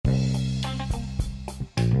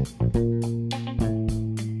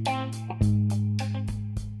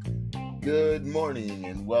Good morning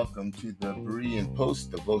and welcome to the Berean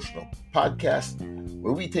Post devotional podcast,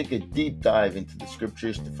 where we take a deep dive into the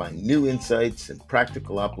scriptures to find new insights and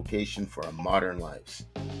practical application for our modern lives.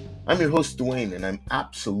 I'm your host, Dwayne, and I'm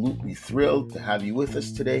absolutely thrilled to have you with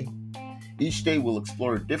us today. Each day we'll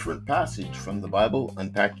explore a different passage from the Bible,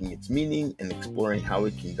 unpacking its meaning and exploring how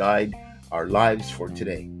it can guide our lives for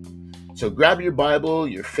today. So grab your Bible,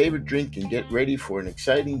 your favorite drink, and get ready for an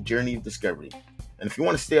exciting journey of discovery. And if you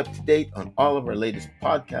want to stay up to date on all of our latest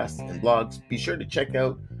podcasts and blogs, be sure to check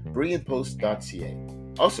out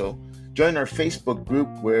bereanpost.ca. Also, join our Facebook group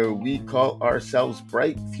where we call ourselves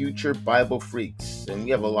Bright Future Bible Freaks, and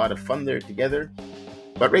we have a lot of fun there together.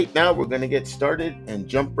 But right now, we're going to get started and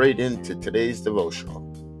jump right into today's devotional.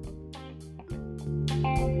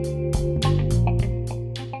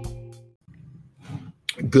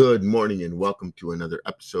 Good morning and welcome to another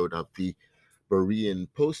episode of the Berean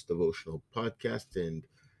Post devotional podcast, and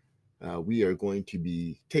we are going to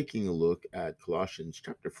be taking a look at Colossians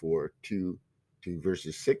chapter 4 to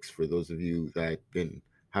verses 6 for those of you that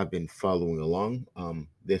have been following along.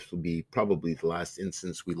 This will be probably the last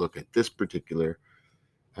instance we look at this particular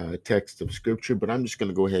text of scripture, but I'm just going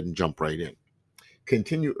to go ahead and jump right in.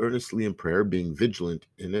 Continue earnestly in prayer, being vigilant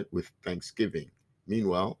in it with thanksgiving.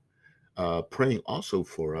 Meanwhile, praying also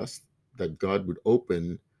for us that God would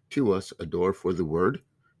open to us a door for the word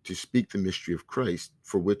to speak the mystery of Christ,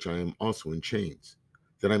 for which I am also in chains,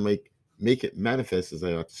 that I might make it manifest as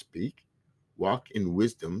I ought to speak, walk in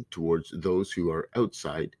wisdom towards those who are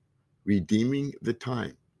outside, redeeming the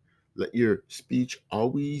time. Let your speech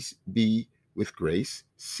always be with grace,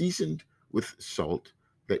 seasoned with salt,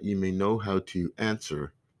 that you may know how to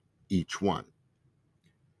answer each one.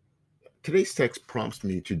 Today's text prompts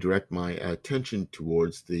me to direct my attention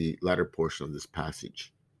towards the latter portion of this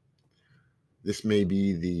passage. This may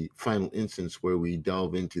be the final instance where we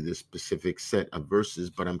delve into this specific set of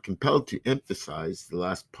verses, but I'm compelled to emphasize the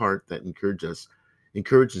last part that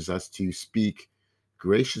encourages us to speak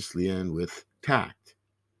graciously and with tact.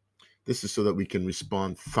 This is so that we can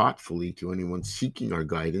respond thoughtfully to anyone seeking our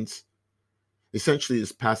guidance. Essentially,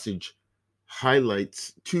 this passage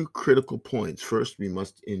highlights two critical points. First, we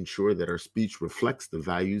must ensure that our speech reflects the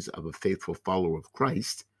values of a faithful follower of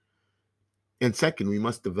Christ. And second, we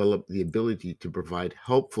must develop the ability to provide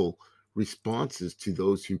helpful responses to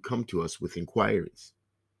those who come to us with inquiries.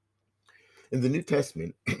 In the New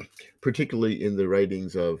Testament, particularly in the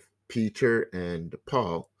writings of Peter and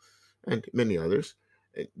Paul and many others,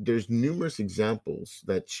 there's numerous examples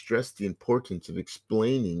that stress the importance of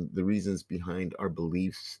explaining the reasons behind our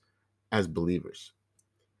beliefs as believers.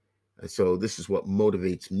 So this is what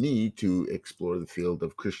motivates me to explore the field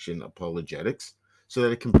of Christian apologetics so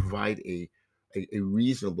that it can provide a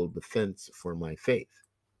reasonable defense for my faith.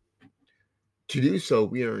 To do so,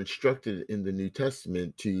 we are instructed in the New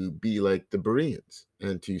Testament to be like the Bereans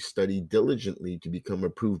and to study diligently to become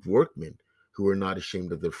approved workmen who are not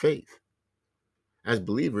ashamed of their faith. As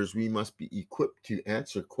believers, we must be equipped to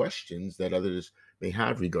answer questions that others may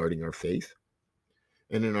have regarding our faith.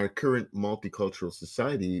 And in our current multicultural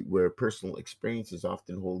society, where personal experiences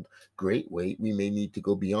often hold great weight, we may need to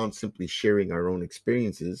go beyond simply sharing our own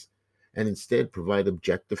experiences and instead provide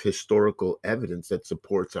objective historical evidence that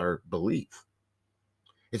supports our belief.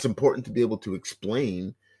 It's important to be able to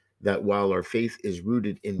explain that while our faith is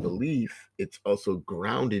rooted in belief, it's also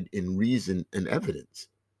grounded in reason and evidence.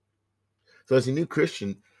 So as a new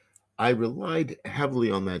Christian, I relied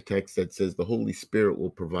heavily on that text that says the Holy Spirit will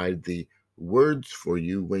provide the words for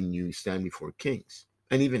you when you stand before kings.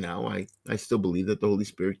 And even now, I still believe that the Holy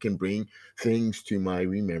Spirit can bring things to my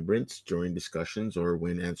remembrance during discussions or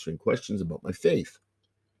when answering questions about my faith.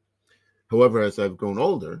 However, as I've grown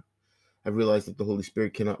older, I've realized that the Holy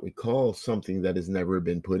Spirit cannot recall something that has never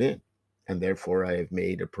been put in. And therefore, I have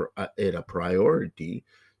made it a priority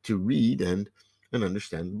to read and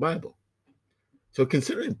understand the Bible. So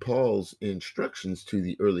considering Paul's instructions to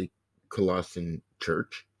the early Colossian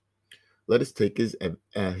church, let us take his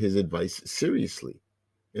advice seriously.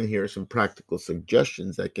 And here are some practical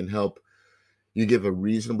suggestions that can help you give a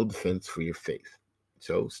reasonable defense for your faith.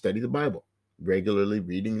 So study the Bible. Regularly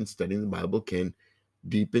reading and studying the Bible can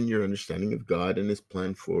deepen your understanding of God and his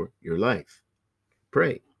plan for your life.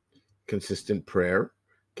 Pray. Consistent prayer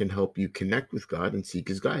can help you connect with God and seek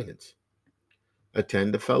his guidance.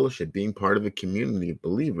 Attend a fellowship. Being part of a community of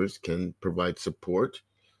believers can provide support,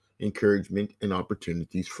 encouragement, and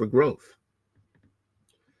opportunities for growth.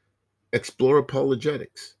 Explore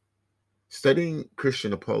apologetics. Studying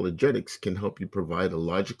Christian apologetics can help you provide a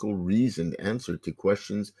logical, reasoned answer to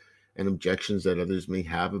questions and objections that others may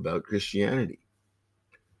have about Christianity.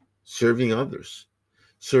 Serving others.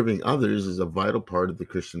 Serving others is a vital part of the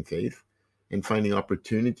Christian faith, and finding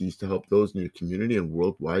opportunities to help those in your community and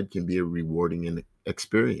worldwide can be a rewarding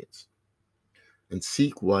experience. And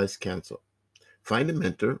seek wise counsel. Find a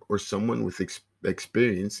mentor or someone with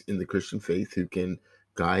experience in the Christian faith who can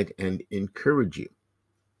guide and encourage you.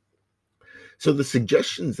 So the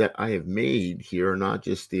suggestions that I have made here are not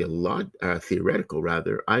just theoretical,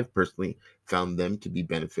 rather. I've personally found them to be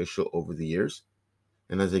beneficial over the years.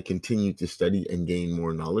 And as I continue to study and gain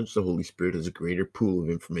more knowledge, the Holy Spirit has a greater pool of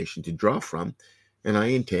information to draw from, and I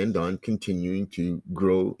intend on continuing to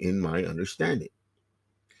grow in my understanding.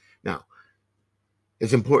 Now,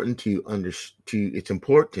 it's important to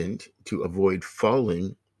avoid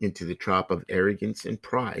falling into the trap of arrogance and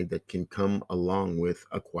pride that can come along with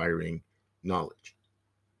acquiring knowledge.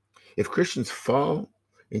 If Christians fall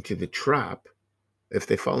into this trap,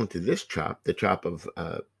 the trap of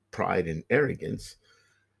pride and arrogance,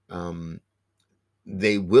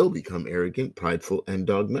 they will become arrogant, prideful, and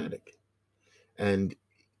dogmatic. And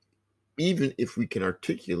even if we can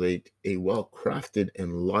articulate a well-crafted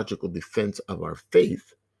and logical defense of our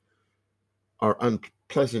faith, our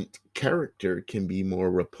unpleasant character can be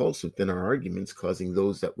more repulsive than our arguments, causing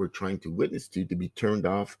those that we're trying to witness to be turned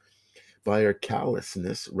off by our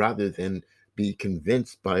callousness rather than be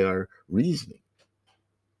convinced by our reasoning.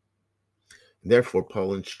 Therefore,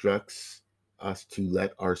 Paul instructs us to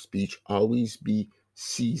let our speech always be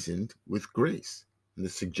seasoned with grace. And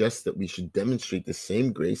this suggests that we should demonstrate the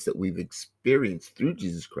same grace that we've experienced through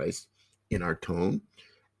Jesus Christ in our tone,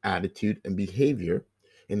 attitude, and behavior,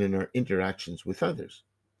 and in our interactions with others.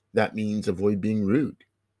 That means avoid being rude,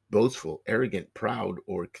 boastful, arrogant, proud,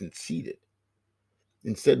 or conceited.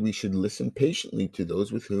 Instead, we should listen patiently to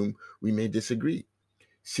those with whom we may disagree,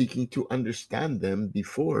 seeking to understand them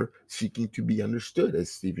before seeking to be understood, as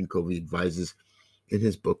Stephen Covey advises in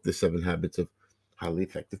his book, The 7 Habits of Highly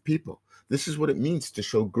Effective People. This is what it means to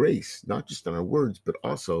show grace, not just in our words, but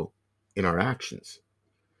also in our actions.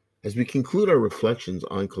 As we conclude our reflections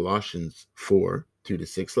on Colossians 4,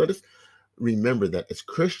 2-6, let us remember that as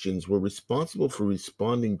Christians, we're responsible for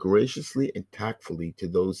responding graciously and tactfully to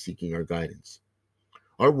those seeking our guidance.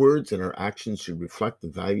 Our words and our actions should reflect the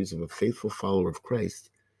values of a faithful follower of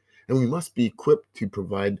Christ, and we must be equipped to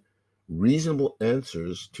provide reasonable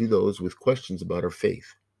answers to those with questions about our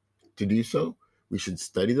faith. To do so, we should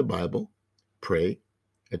study the Bible, pray,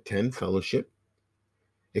 attend fellowship,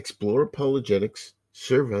 explore apologetics,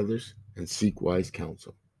 serve others, and seek wise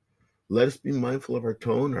counsel. Let us be mindful of our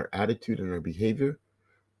tone, our attitude, and our behavior,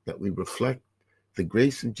 that we reflect the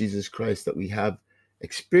grace of Jesus Christ that we have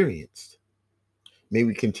experienced. May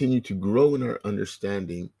we continue to grow in our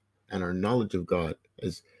understanding and our knowledge of God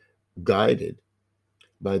as guided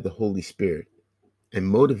by the Holy Spirit and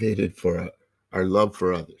motivated for our love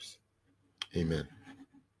for others. Amen.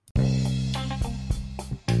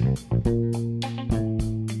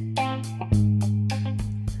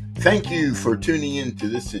 Thank you for tuning in to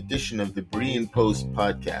this edition of the Berean Post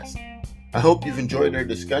podcast. I hope you've enjoyed our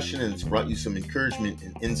discussion and it's brought you some encouragement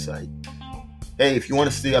and insight. Hey, if you want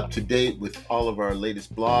to stay up to date with all of our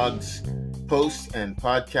latest blogs, posts, and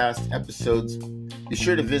podcast episodes, be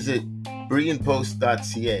sure to visit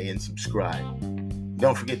bereanpost.ca and subscribe.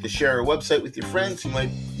 Don't forget to share our website with your friends who might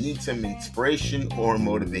need some inspiration or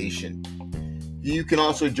motivation. You can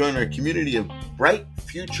also join our community of Bright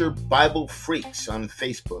Future Bible Freaks on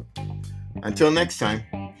Facebook. Until next time,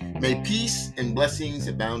 may peace and blessings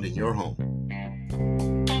abound in your home.